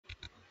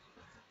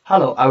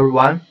Hello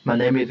everyone, my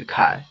name is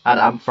Kai and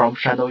I'm from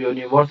Shandong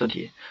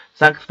University.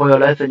 Thanks for your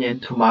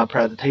listening to my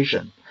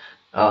presentation.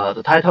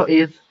 The title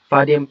is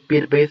Finding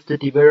Bit-Based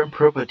Division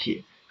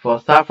Property for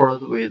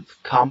Ciphers with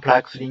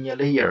Complex Linear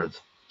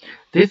Layers.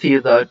 This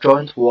is a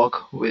joint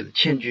work with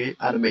Qingju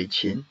and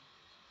Meiqin.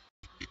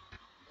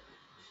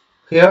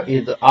 Here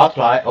is the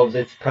outline of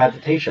this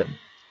presentation.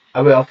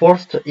 I will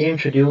first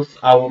introduce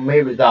our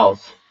main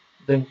results,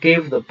 then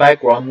give the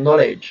background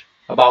knowledge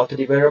about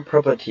division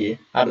property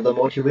and the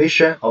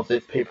motivation of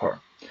this paper,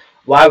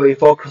 why we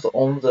focus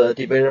on the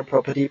division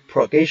property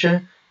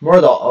propagation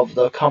model of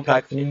the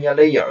complex linear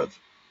layers.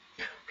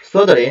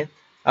 Thirdly,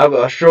 I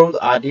will show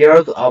the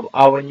ideas of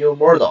our new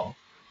model.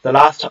 The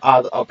last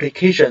are the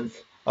applications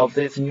of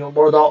this new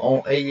model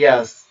on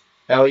AES,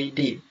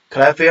 LED,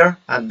 Ciphers,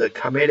 and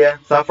chameleon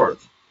ciphers.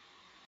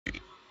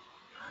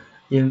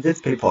 In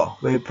this paper,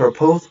 we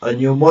propose a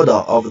new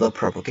model of the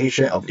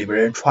propagation of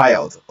division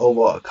trials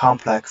over a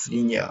complex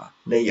linear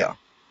layer,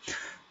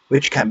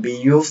 which can be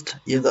used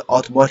in the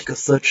automatic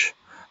search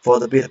for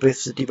the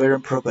bit-based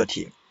division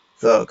property.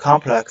 The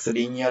complex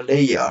linear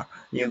layer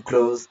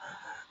includes,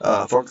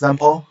 for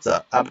example,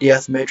 the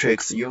MDS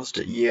matrix used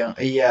in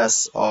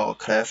AES or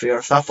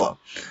Ciphers cipher,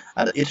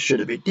 and it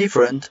should be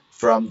different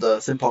from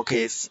the simple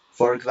case.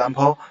 For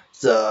example,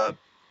 the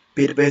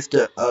bit-based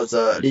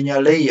the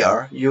linear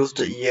layer used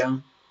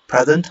in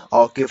present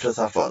or gift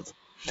ciphers,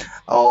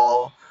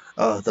 or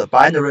the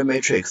binary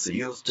matrix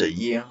used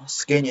in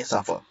skinny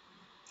cipher.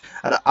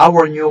 And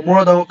our new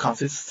model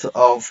consists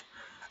of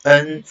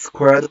n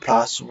squared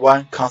plus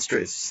 1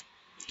 constraints.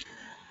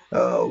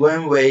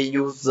 When we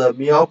use the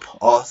MEOP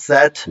or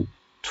set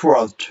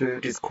tools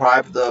to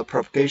describe the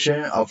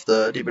propagation of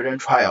the division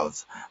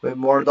trials, we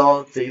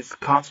model these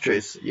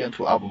constraints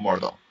into our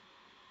model.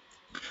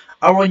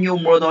 Our new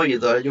model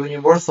is a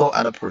universal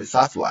and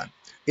precise one.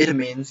 It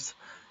means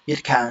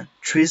it can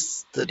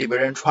trace the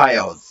division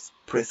trials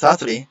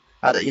precisely,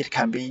 and it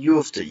can be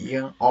used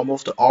in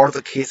almost all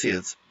the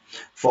cases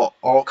for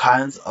all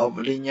kinds of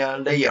linear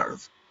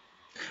layers.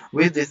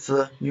 With this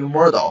new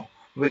model,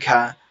 we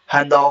can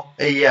handle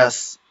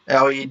AES,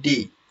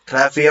 LED,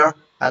 Ciphers,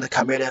 and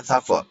chameleon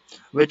cipher,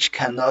 which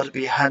cannot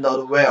be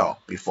handled well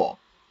before.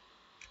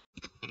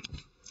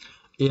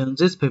 In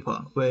this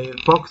paper, we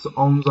focus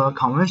on the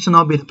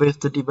conventional bit-based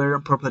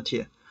division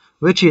property,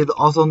 which is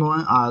also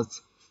known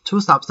as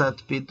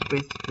two-subset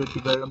bit-based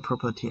division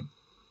property.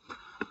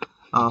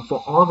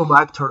 For all the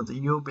vectors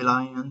u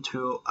belonging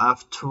to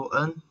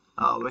F2n,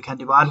 we can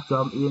divide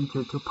them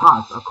into two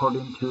parts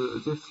according to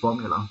this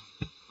formula.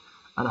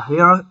 And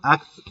here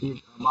X is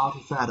a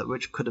multiset,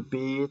 which could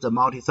be the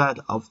multiset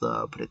of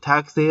the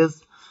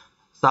pretexts,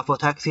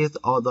 suffixes,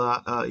 or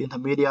the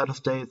intermediate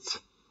states.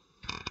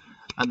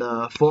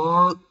 And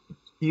for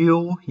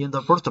u in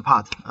the first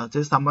part,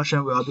 this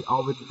summation will be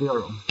always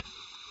 0.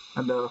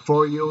 And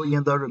for u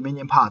in the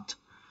remaining part,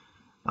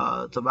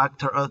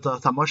 the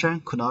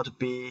summation could not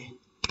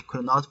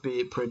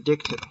be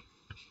predicted.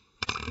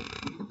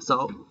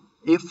 So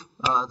if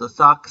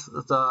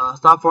the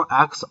cipher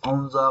acts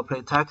on the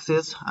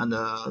pretexts and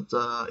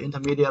the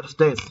intermediate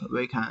states,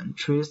 we can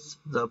trace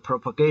the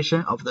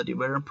propagation of the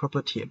division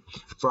property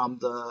from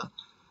the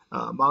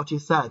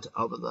multiset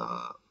of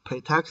the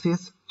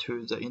pretexts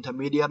to the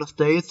intermediate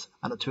states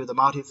and to the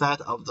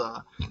multiset of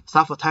the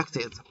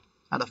suffixes.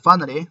 And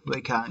finally,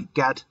 we can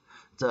get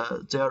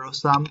the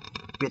zero-sum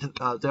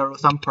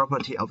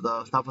property of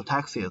the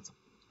suffixes,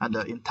 and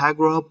the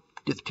integral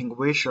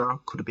distinguisher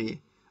could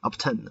be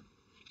obtained.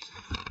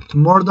 To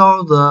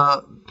model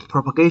the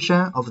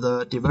propagation of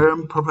the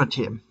division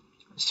property,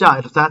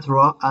 Xiang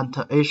etc.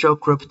 and Asia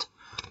Crypt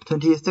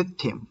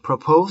 2016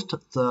 proposed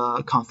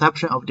the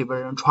conception of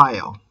division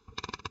trial.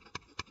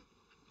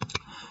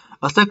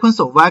 A sequence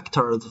of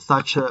vectors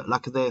such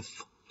like this,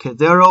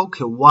 K0,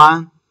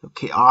 K1,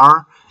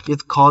 Kr,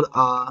 is called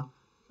a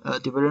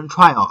division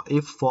trial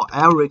if for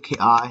every Ki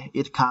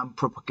it can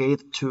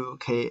propagate to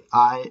Ki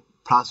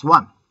plus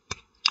 1.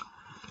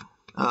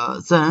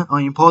 Then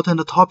an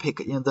important topic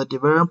in the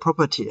division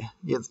property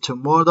is to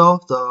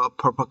model the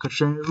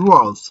propagation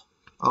rules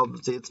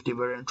of these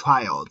division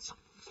trials.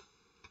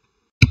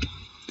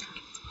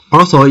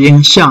 Also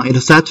in Xiang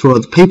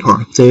etc.'s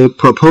paper, they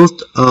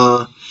proposed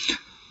a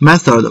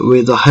method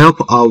with the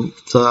help of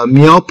the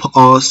MEOP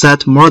or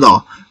set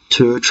model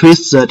to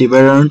trace the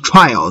division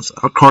trials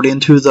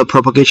according to the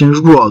propagation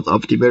rules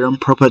of division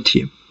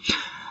property,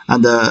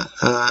 and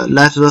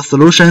let the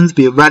solutions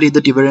be valid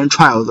division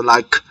trials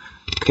like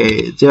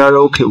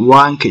K0,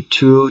 K1,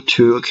 K2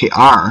 to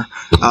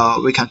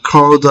Kr. We can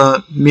call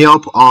the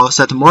MEOP or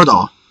set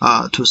model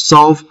to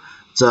solve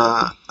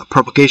the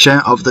propagation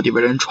of the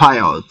division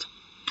trials.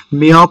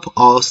 MEOP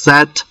or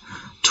set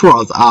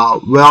tools are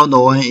well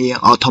known in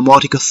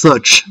automatic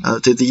search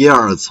these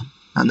years,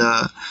 and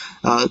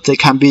they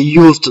can be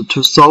used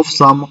to solve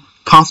some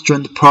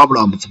constraint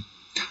problems.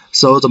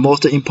 So the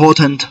most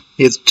important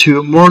is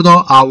to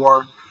model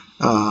our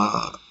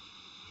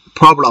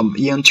problem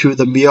into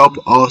the MEOP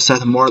or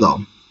set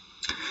model.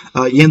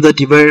 In the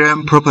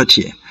division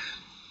property,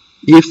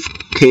 if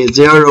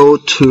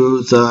K0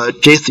 to the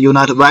jth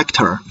unit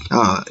vector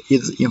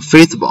is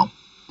infeasible,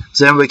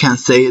 then we can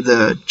say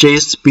the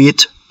jth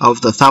bit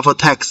of the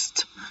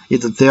ciphertext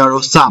is zero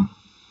sum.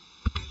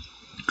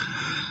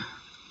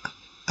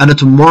 And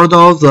to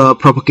model the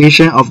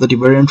propagation of the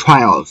division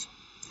trials,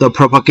 the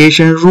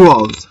propagation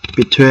rules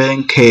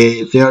between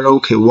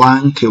K0,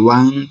 K1,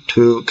 K1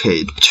 to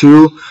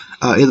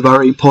K2 is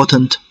very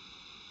important.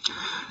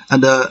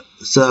 And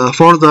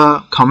for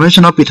the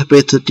conventional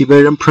bit-based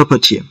division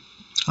property,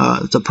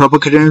 the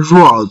propagation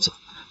rules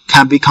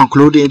can be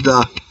concluded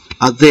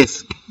as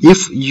this.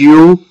 If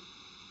U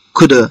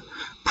could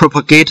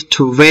propagate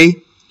to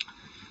V,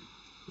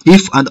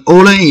 if and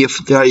only if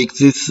there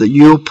exists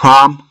U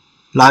prime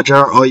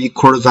larger or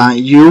equal than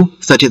U,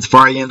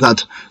 satisfying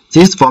that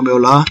this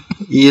formula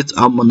is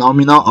a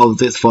monomial of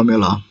this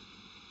formula.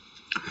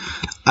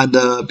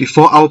 And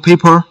before our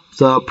paper,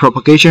 the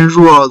propagation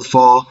rules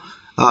for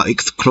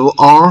exclude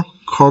all,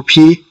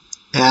 copy,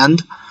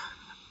 and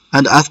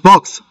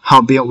S-box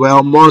have been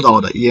well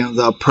modeled in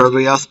the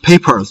previous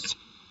papers.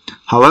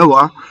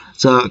 However,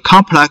 the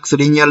complex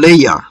linear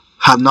layer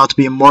has not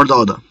been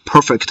modeled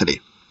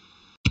perfectly.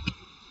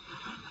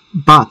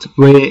 But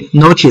we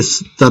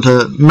notice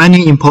that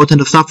many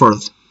important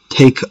ciphers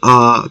take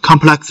a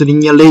complex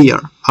linear layer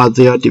as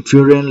their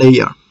diffusion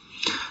layer.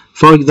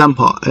 For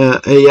example,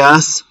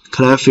 AES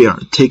classifier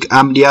take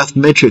MDS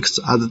matrix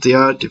as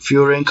their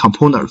diffusion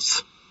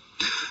components.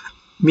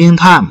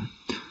 Meantime,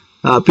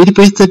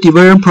 bit-based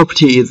division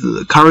property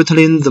is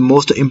currently the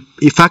most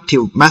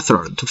effective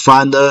method to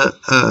find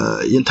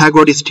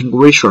integral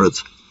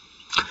distinguishers.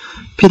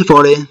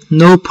 Pitifully,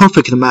 no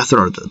perfect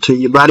method to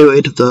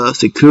evaluate the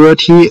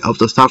security of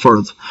the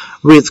ciphers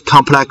with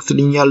complex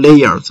linear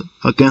layers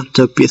against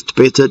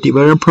bit-based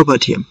division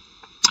property.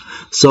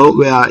 So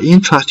we are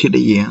interested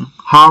in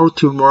how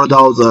to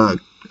model the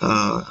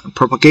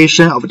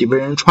propagation of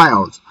division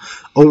trials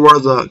over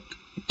the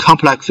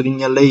complex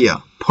linear layer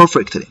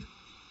perfectly.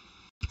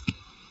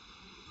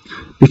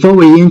 Before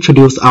we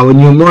introduce our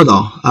new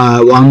model,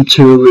 I want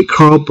to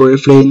recall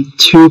briefly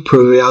two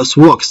previous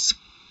works.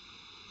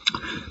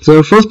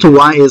 The first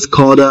one is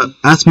called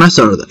S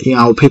method in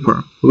our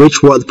paper,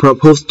 which was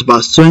proposed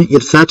by Sun,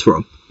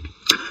 etc.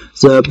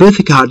 The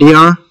basic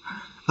idea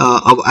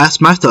of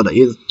S method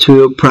is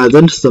to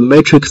present the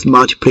matrix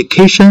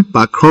multiplication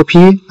by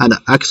copy and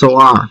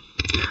XOR.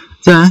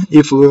 Then,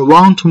 if we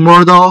want to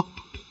model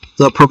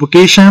the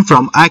propagation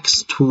from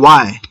X to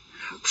Y,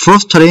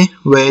 firstly,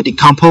 we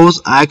decompose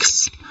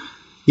X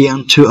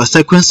into a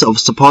sequence of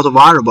support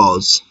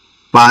variables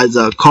by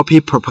the copy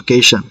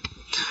propagation.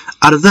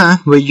 And then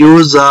we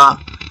use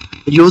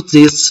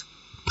these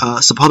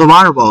support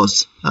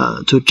variables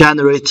to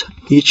generate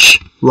each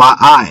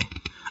yi.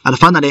 And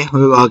finally,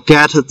 we will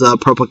get the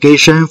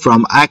propagation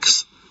from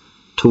X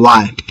to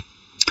Y.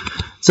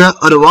 The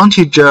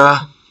advantage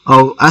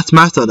of S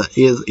method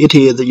is it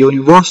is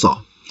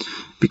universal,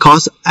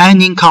 because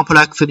any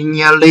complex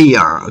linear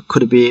layer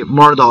could be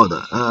modeled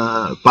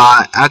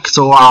by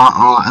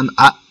XOR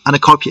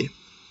and copy.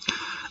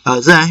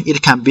 Then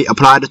it can be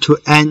applied to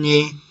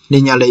any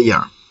linear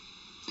layer.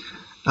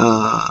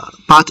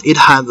 But it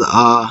has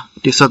a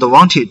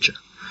disadvantage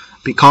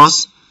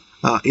because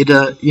it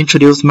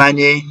introduces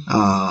many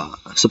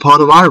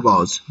support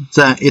variables.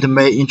 Then it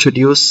may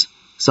introduce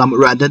some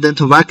redundant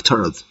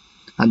vectors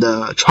and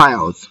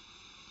trials.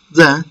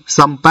 Then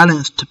some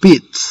balanced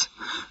bits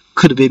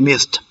could be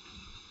missed.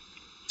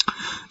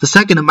 The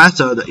second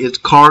method is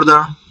called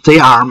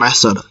ZR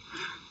method.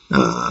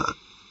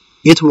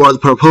 It was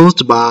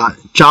proposed by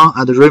Zhang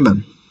and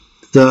Raymond.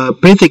 The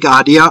basic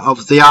idea of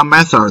ZR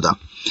method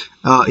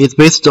is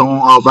based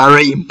on a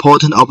very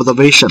important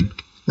observation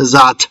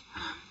that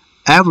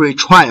every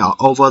trial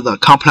over the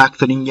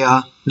complex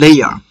linear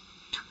layer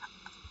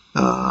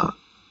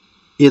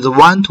is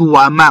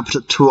one-to-one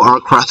mapped to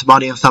a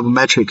corresponding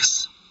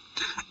submatrix.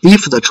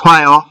 If the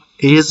trial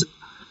is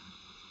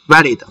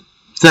valid,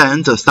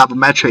 then the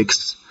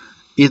submatrix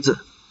is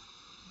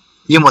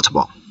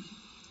immutable.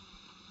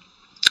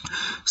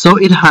 So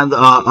it has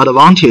an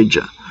advantage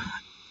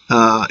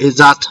is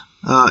that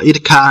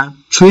it can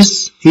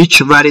trace each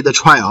valid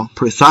trial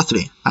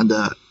precisely, and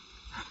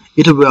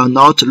it will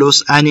not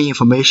lose any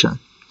information.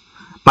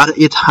 But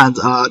it has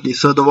a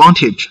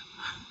disadvantage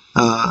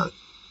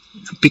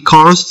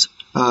because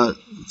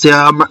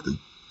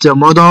their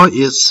model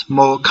is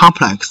more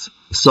complex.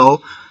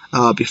 So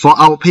before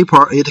our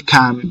paper, it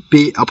can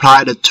be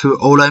applied to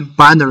only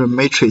binary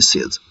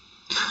matrices.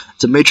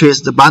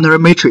 The binary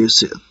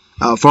matrices.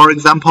 For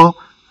example,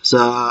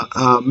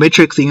 the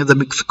matrix in the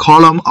mixed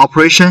column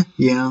operation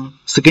in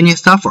skinny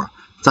cipher,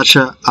 such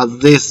as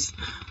this,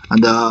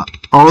 and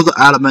all the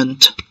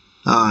elements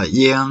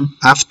in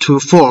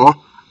F24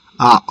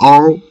 are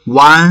all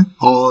 1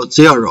 or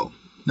 0.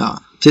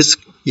 This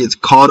is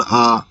called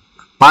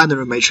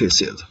binary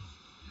matrices.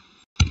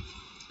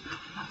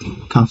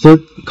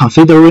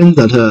 Considering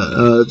that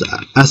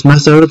the S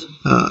method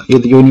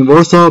is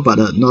universal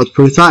but not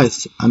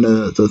precise, and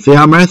the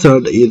ZR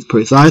method is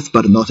precise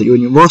but not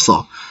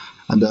universal,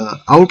 And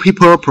our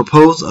paper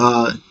propose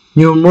a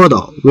new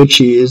model which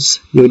is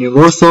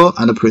universal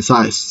and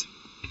precise.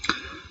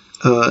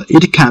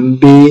 It can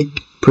be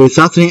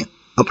precisely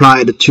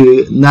applied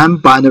to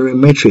non-binary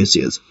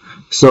matrices,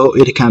 so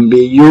it can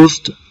be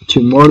used to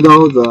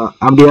model the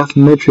MDS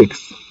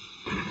matrix.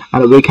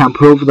 And we can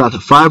prove that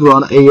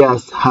 5-round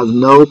AES has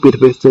no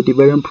bit-based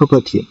division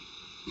property.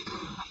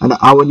 And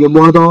our new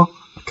model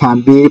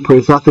can be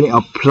precisely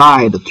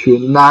applied to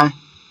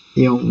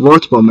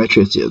non-invertible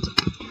matrices.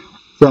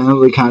 Then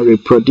we can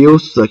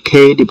reproduce the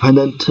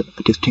k-dependent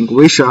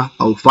distinguisher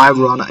of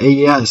 5-round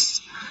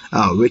AES,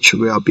 which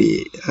will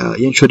be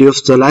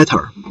introduced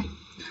later.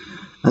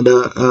 And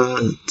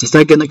the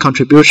second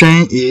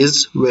contribution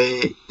is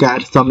we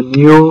get some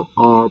new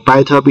or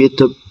better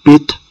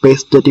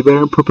bit-based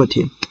division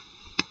property.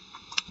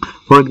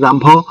 For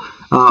example,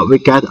 we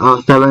get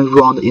a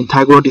 7-round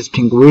integral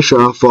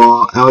distinguisher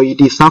for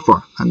LED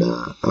cipher, and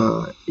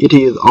it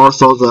is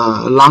also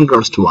the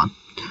longest one.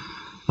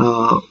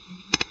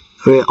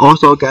 We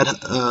also get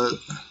the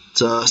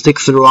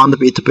 6-round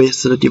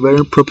bit-based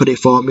division property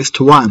for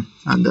MIST1,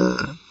 and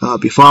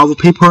before our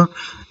paper,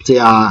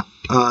 there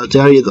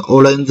is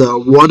only the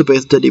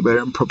word-based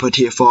division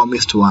property for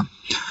MIST1.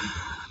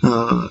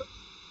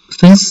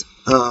 Since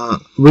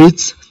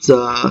with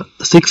the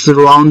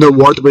 6-round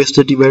word-based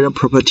division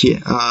property,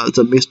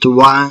 the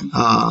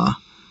MIST1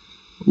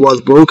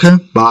 was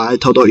broken by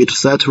Todo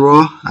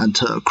etc. and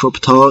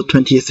Crypto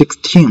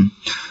 2016.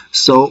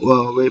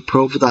 So we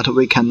prove that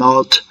we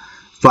cannot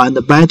find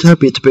a better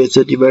bit-based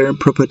division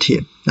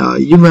property,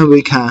 even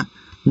we can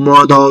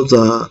model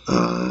the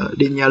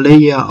linear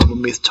layer of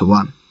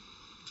MIST1.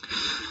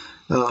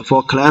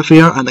 For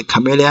Clearfield and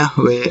Chameleon,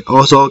 we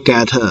also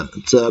get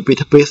the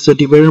bit-based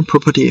division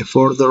property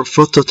for the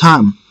first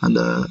time, and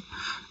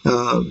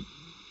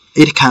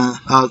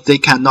they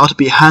cannot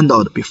be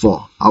handled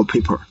before our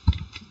paper.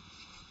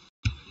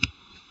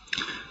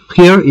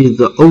 Here is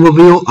the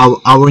overview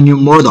of our new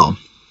model.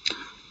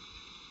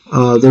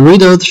 The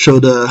readers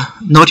should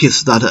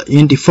notice that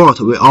in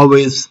default we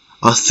always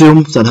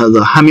assume that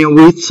the Hamming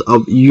weights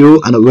of U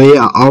and V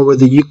are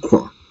always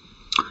equal.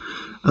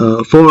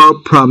 For a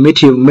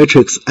primitive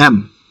matrix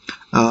M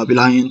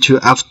belonging to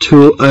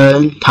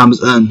F2n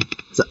times n,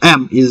 the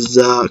M is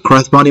the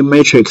corresponding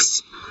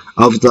matrix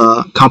of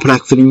the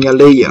complex linear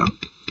layer,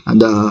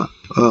 and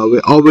we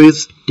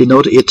always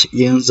denote it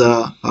in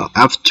the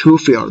F2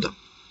 field.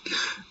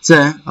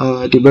 Then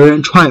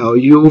division trial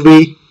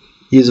UV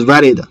is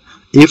valid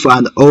if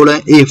and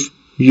only if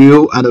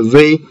U and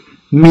V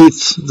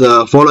meets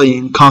the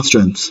following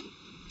constraints.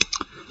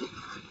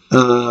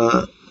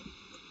 The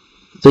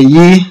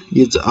E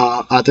is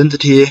an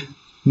identity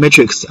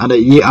matrix, and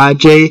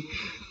Eij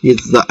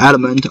is the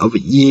element of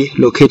E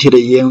located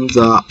in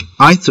the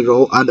ith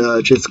row and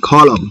jth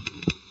column,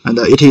 and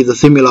it is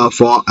similar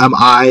for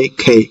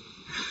Mik.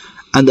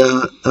 And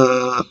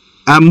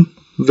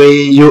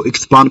MVU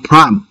expand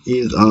prime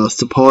is a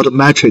support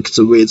matrix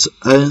with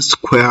n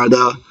squared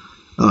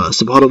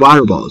support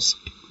variables.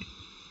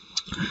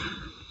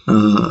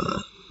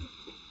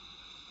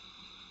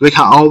 We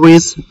can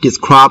always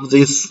describe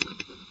this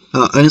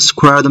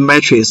n-squared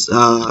matrix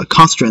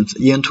constraints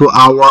into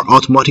our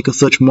automatic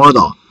search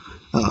model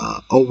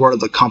over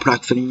the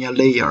complex linear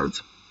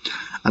layers.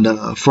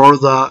 And for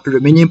the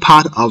remaining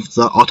part of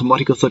the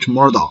automatic search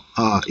model,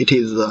 it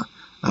is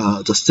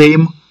the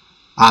same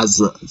as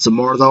the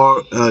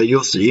model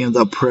used in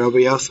the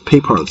previous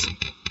papers.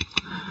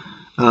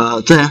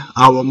 Then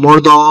our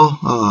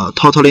model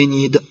totally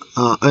need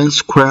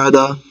n-squared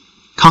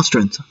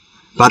constraints,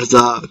 but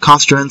the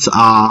constraints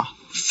are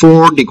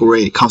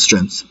 4-degree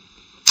constraints.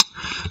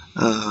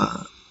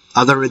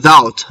 As a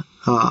result,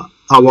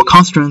 our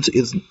constraints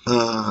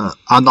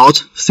are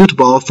not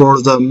suitable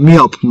for the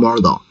MIOP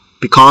model,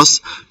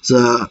 because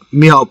the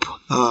MIOP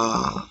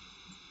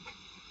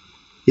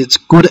is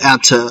good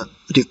at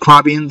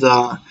describing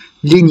the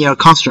linear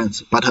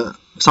constraints, but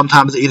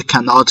sometimes it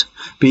cannot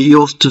be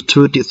used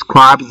to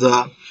describe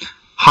the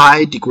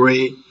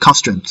high-degree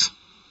constraints.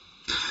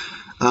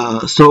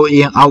 So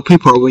in our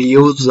paper, we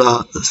use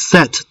the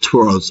set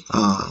tools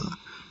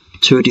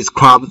to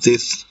describe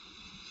these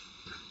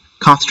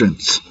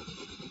constraints.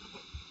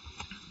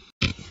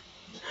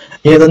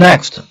 In the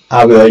next,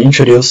 I will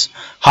introduce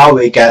how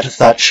we get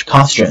such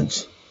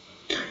constraints.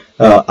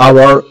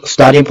 Our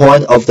starting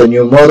point of the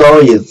new model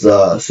is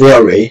the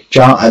theory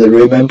Zhang and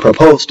Raymond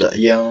proposed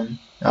in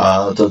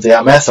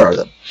their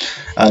method,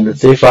 and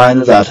they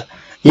find that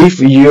if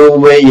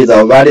UV is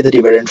a valid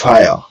division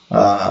trial,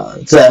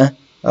 then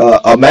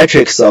a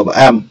matrix of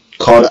M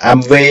called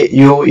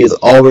MVU is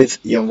always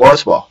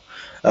invertible.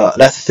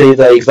 Let's see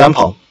the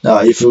example.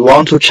 If we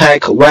want to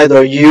check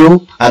whether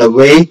U and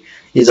V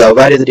is a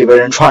valid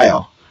division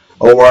trial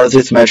over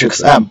this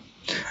matrix M,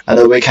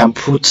 and we can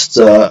put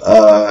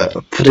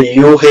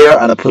U here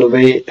and put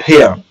V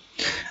here,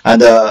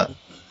 and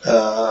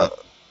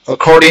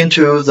according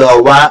to the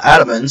one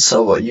elements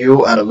of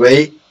U and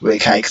V, we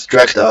can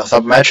extract a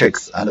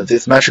submatrix, and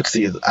this matrix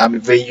is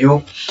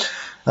MVU.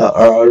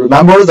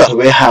 Remember that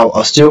we have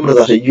assumed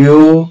that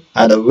U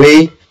and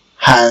V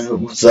have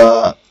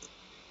the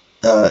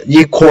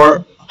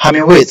equal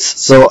Hamming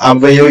weights, so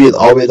MVU is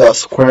always a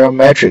square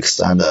matrix,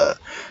 and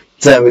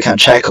then we can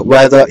check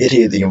whether it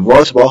is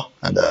invertible,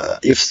 and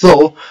if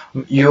so,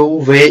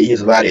 UV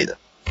is valid.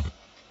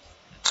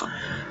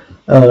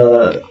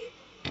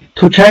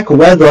 To check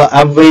whether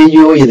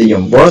MVU is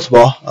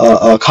invertible,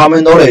 a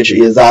common knowledge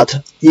is that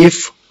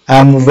if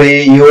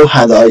MVU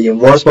has an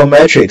invertible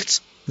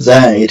matrix,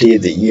 then it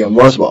is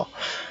invertible,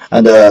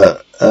 and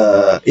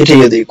it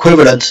is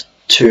equivalent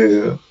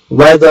to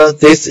whether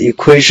this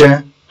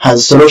equation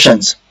has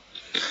solutions.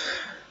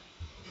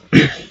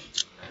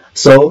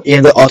 So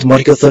in the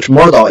automatic search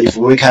model, if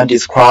we can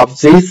describe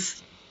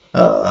these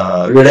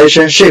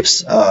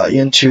relationships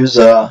into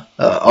the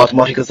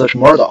automatic search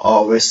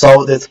model, we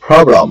solve this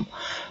problem.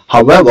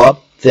 However,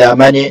 there are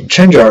many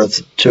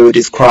changes to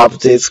describe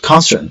these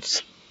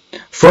constants.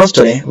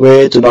 Firstly,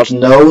 we do not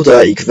know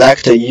the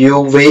exact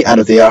UV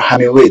and their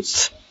Hamming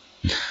weights.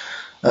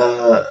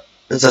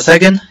 The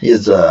second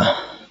is a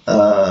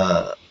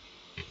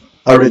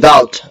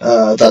result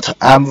that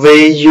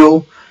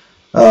MVU,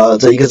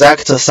 the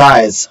exact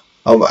size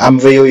of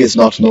MVU is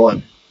not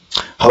known.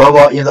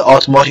 However, in the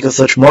automatic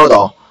search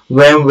model,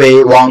 when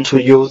we want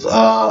to use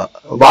a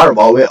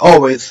variable, we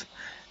always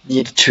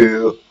need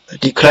to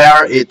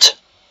declare it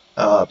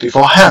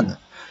beforehand.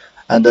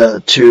 And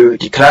to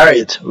declare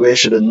it, we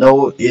should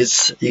know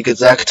its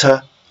exact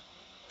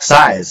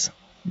size.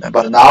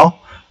 But now,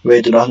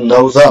 we do not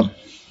know them.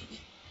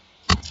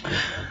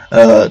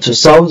 To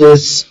solve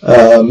this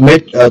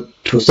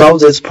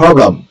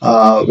problem,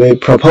 we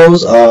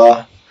propose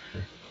a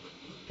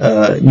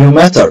new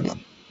method.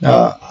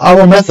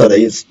 Our method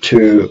is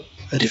to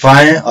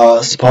define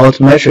a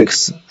support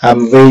matrix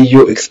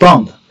MVU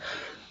expand.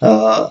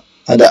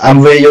 And the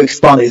MVU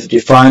expand is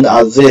defined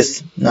as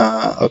this.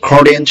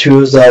 According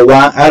to the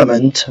one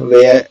element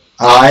where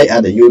I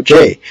and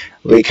uj,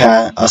 we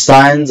can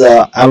assign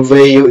the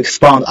MVU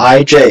expand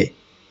ij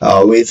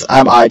with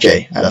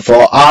mij, and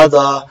for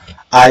other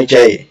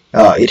ij,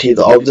 it is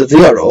of the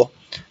 0.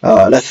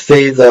 Let's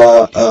see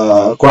the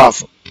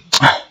graph.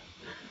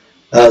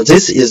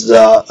 This is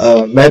the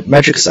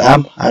matrix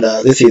M, and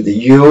this is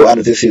U,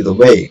 and this is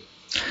V.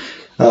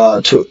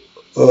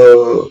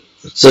 The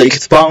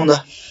expand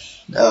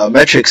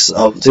matrix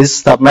of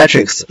this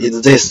submatrix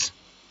is this.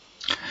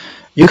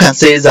 You can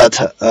see that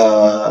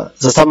the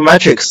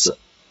submatrix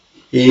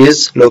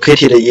is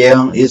located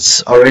in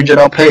its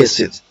original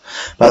places,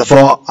 but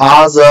for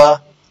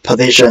other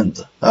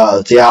positions,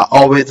 they are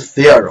always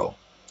 0.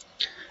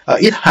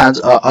 It has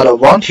an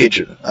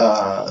advantage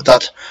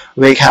that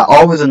we can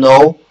always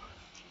know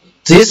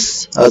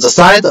this the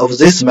size of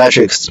this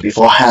matrix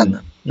beforehand,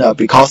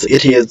 because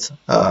it is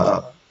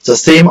the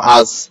same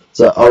as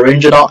the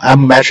original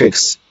M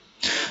matrix.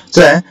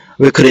 Then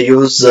we could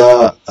use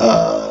the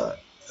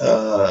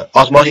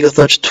automatic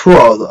search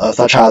tools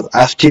such as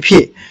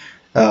FTP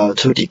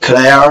to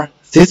declare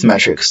this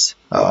matrix.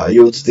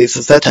 Use this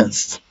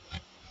sentence.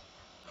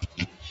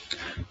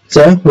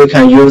 Then we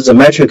can use the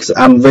matrix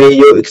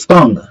MVU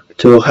expand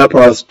to help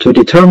us to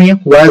determine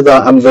whether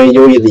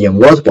MVU is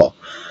invertible.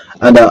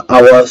 And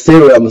our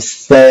theorem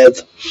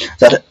says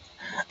that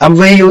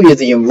MVU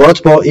is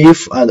invertible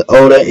if and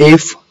only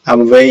if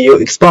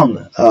MVU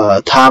expand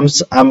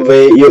times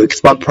MVU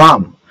expand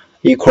prime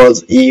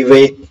equals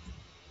EV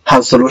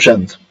has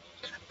solutions.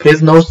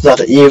 Please note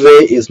that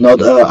EV is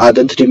not an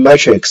identity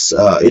matrix.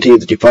 It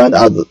is defined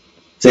as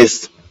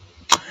this.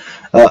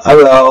 I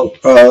will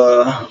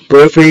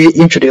briefly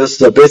introduce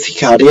the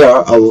basic idea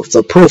of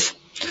the proof.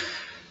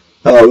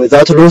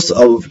 Without loss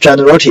of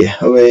generality,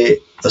 we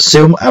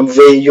assume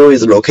MVU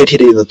is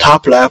located in the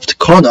top left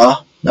corner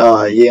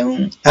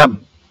in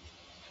M.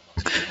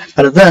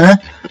 And then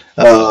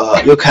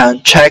you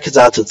can check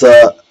that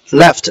the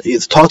left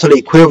is totally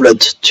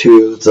equivalent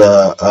to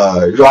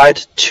the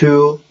right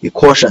two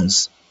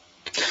equations.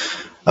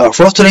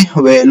 Firstly,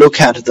 we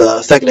look at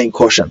the second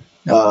equation.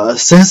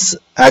 Since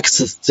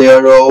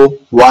x0,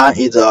 1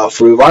 is a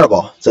free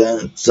variable,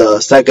 then the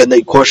second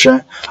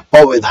equation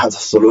always has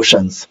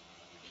solutions.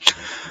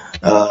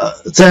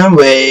 Then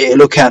we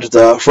look at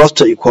the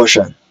first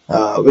equation.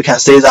 We can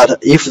see that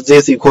if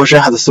this equation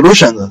has a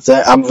solution,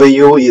 then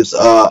MVU is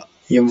a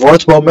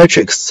invertible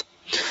matrix,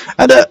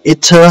 and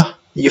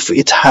if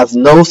it has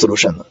no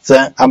solution,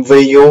 then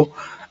MVU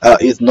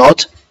is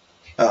not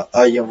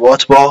an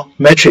invertible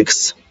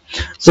matrix.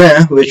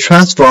 Then we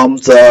transform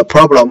the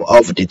problem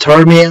of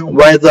determining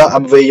whether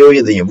MVU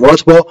is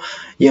invertible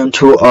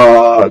into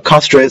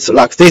constraints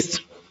like this,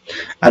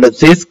 and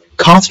these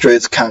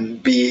constraints can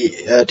be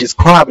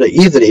described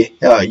easily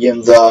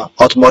in the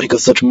automatic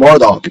search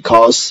model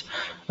because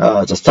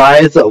the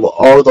size of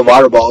all the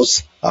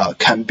variables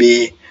can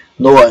be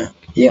known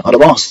in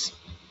advance.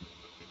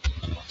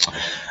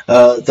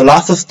 The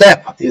last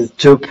step is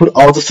to put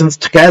all the things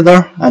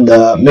together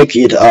and make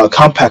it a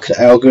compact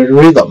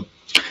algorithm.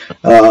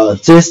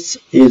 This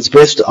is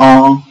based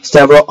on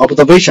several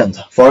observations.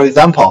 For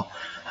example,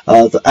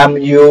 the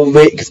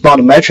MUV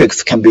expand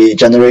matrix can be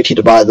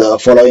generated by the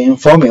following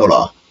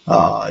formula.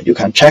 You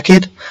can check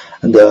it,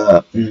 and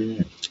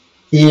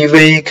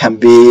EV can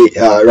be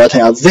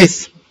written as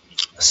this.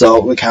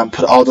 So we can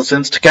put all the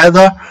things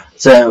together,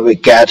 then we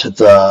get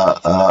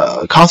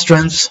the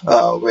constraints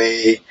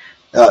we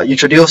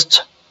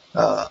introduced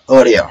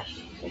earlier.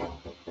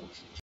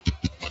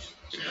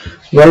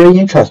 Very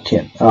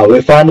interesting.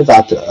 We find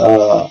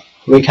that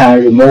we can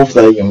remove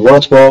the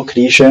invertible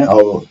condition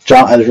of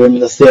John and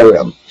Raymond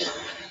theorem.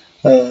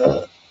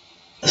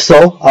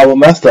 So our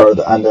method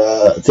and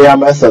their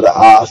method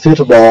are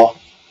suitable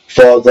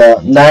for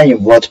the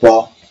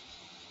non-invertible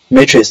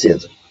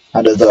matrices,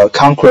 and the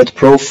concrete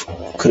proof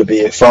could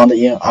be found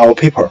in our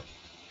paper.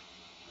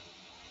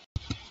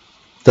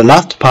 The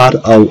last part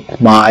of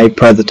my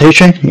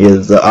presentation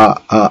is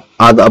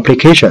other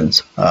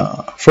applications.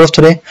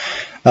 Firstly,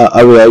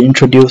 I will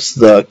introduce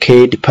the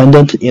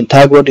key-dependent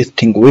integral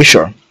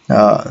distinguisher.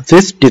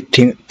 This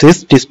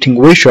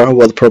distinguisher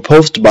was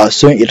proposed by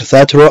Sun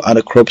etc.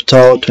 and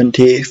Crypto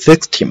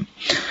 2016.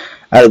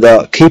 And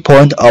the key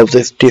point of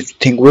this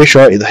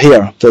distinguisher is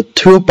here. The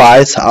two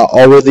bytes are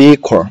always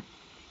equal.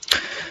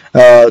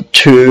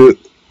 To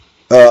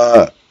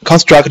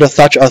construct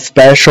such a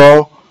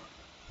special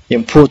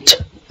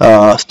input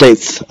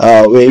states,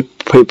 we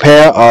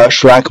prepare a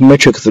Shrek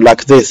matrix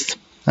like this.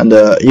 And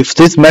if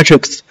this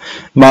matrix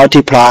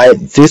multiply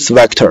this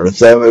vector,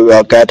 then we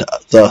will get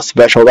the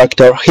special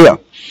vector here.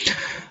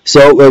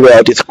 So we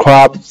will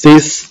describe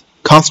these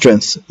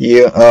constraints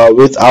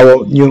with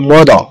our new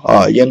model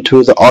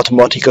into the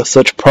automatic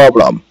search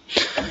problem.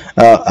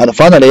 And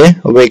finally,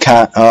 we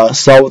can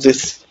solve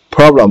this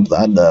problem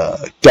and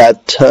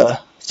get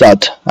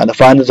that and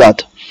find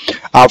that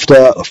after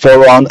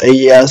 4-round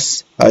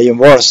AES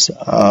inverse,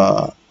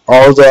 all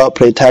the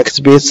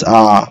plaintext bits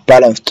are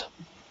balanced.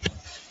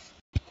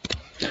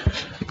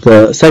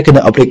 The second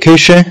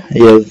application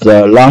is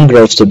the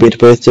longest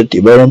bit-based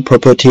division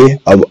property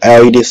of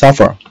LED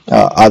cipher.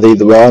 As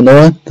is well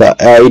known, the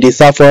LED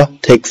cipher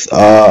takes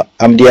a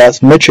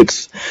MDS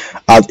matrix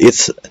as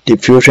its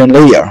diffusion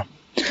layer,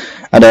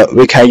 and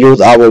we can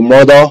use our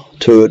model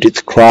to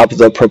describe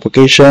the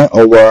propagation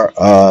over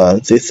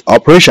this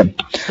operation.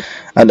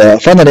 And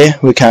finally,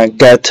 we can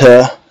get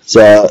the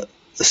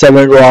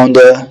 7-round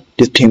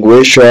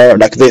distinguisher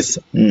like this,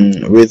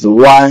 with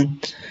one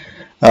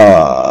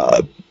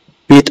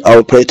bit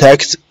of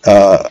plaintext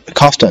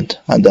constant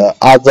and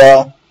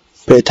other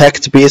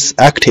plaintext bits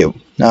active,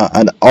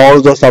 and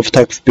all the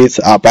softtext bits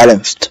are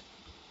balanced.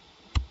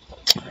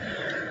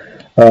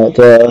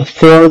 The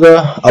third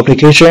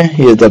application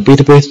is the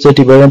bit-based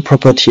division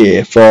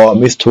property for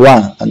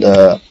MIST1, and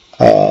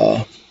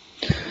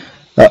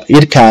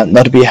it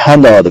cannot be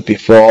handled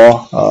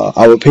before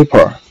our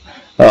paper.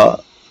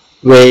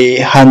 We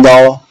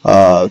handle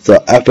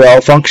the FL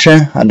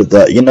function and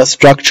the inner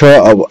structure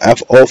of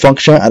FO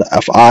function and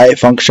FI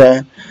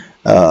function.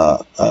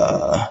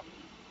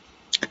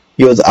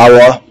 Use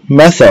our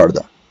method.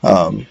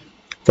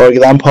 For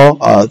example,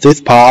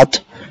 this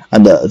part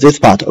and this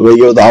part, we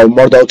use our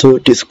model to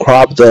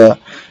describe the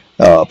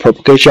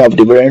propagation of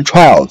division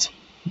trials.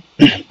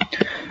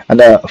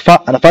 And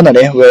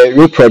finally, we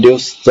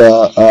reproduce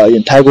the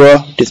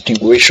integral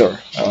distinguisher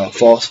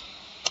for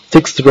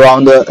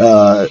 6th-round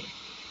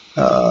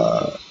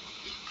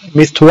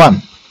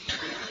MIST1,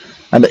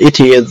 and it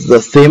is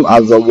the same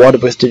as the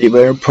word-based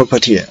division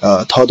property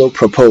total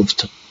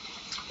proposed.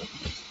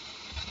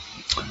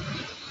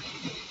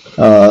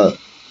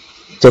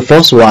 The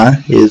fourth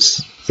one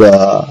is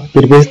the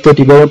bit-based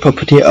division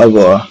property of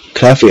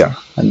Clefairy,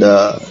 and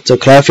the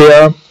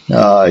Clefairy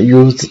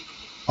use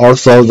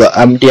also the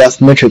MDS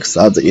matrix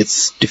as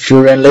its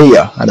diffusion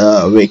layer,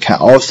 and we can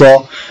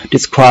also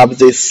describe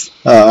this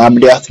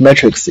MDS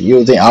matrix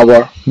using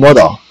our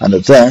model, and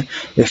then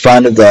we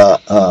find the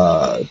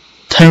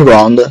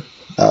 10-round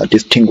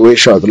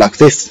distinguishers like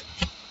this.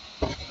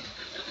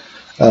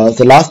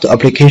 The last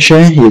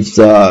application is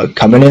the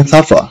chameleon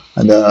cipher,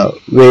 and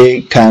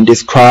we can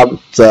describe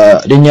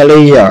the linear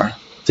layer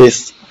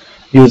this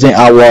using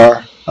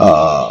our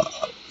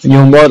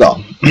new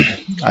model,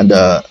 and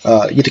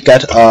it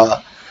gets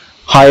a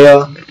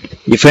higher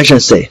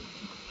efficiency.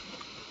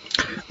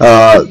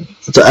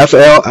 The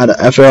FL and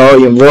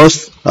FL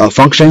inverse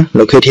function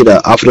located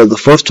after the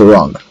first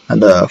round,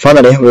 and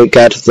finally we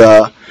get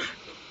the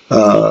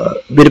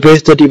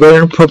bit-based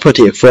division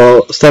property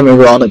for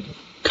 7-round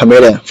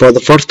chameleon for the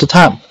first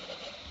time.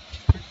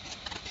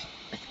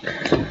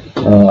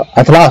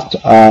 At last,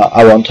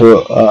 I want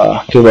to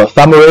give a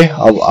summary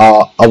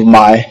of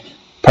my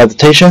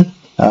presentation.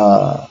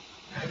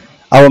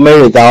 Our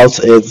main result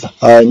is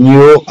a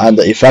new and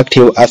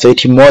effective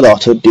SAT model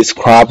to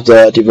describe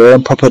the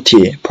division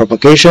property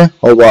propagation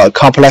over a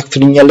complex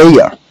linear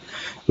layer,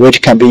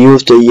 which can be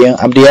used in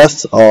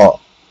MDS or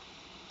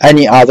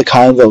any other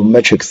kinds of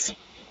matrix.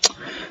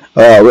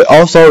 We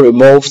also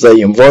remove the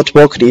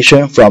invertible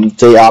condition from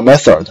their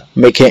method,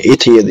 making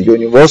it is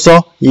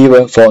universal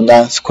even for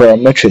non-square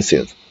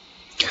matrices.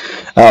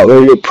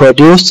 we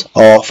reproduce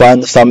or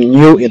find some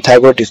new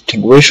integral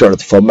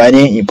distinguishers for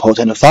many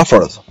important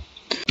ciphers.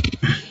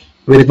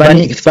 With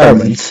many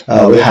experiments,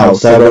 we have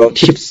several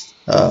tips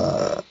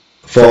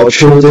for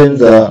choosing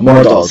the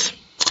models.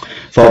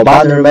 For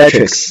binary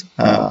matrix,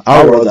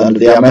 ours and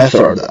their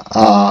method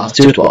are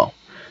suitable.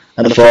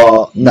 And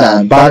for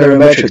non-binary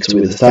matrix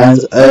with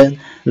size n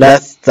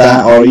less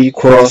than or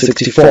equal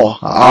 64,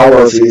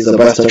 ours is the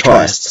best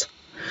choice.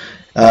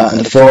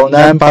 And for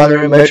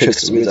non-binary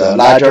matrix with a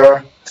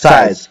larger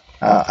size,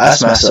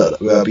 S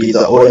method will be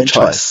the only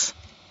choice.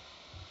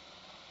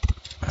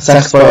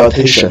 Thanks for your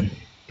attention.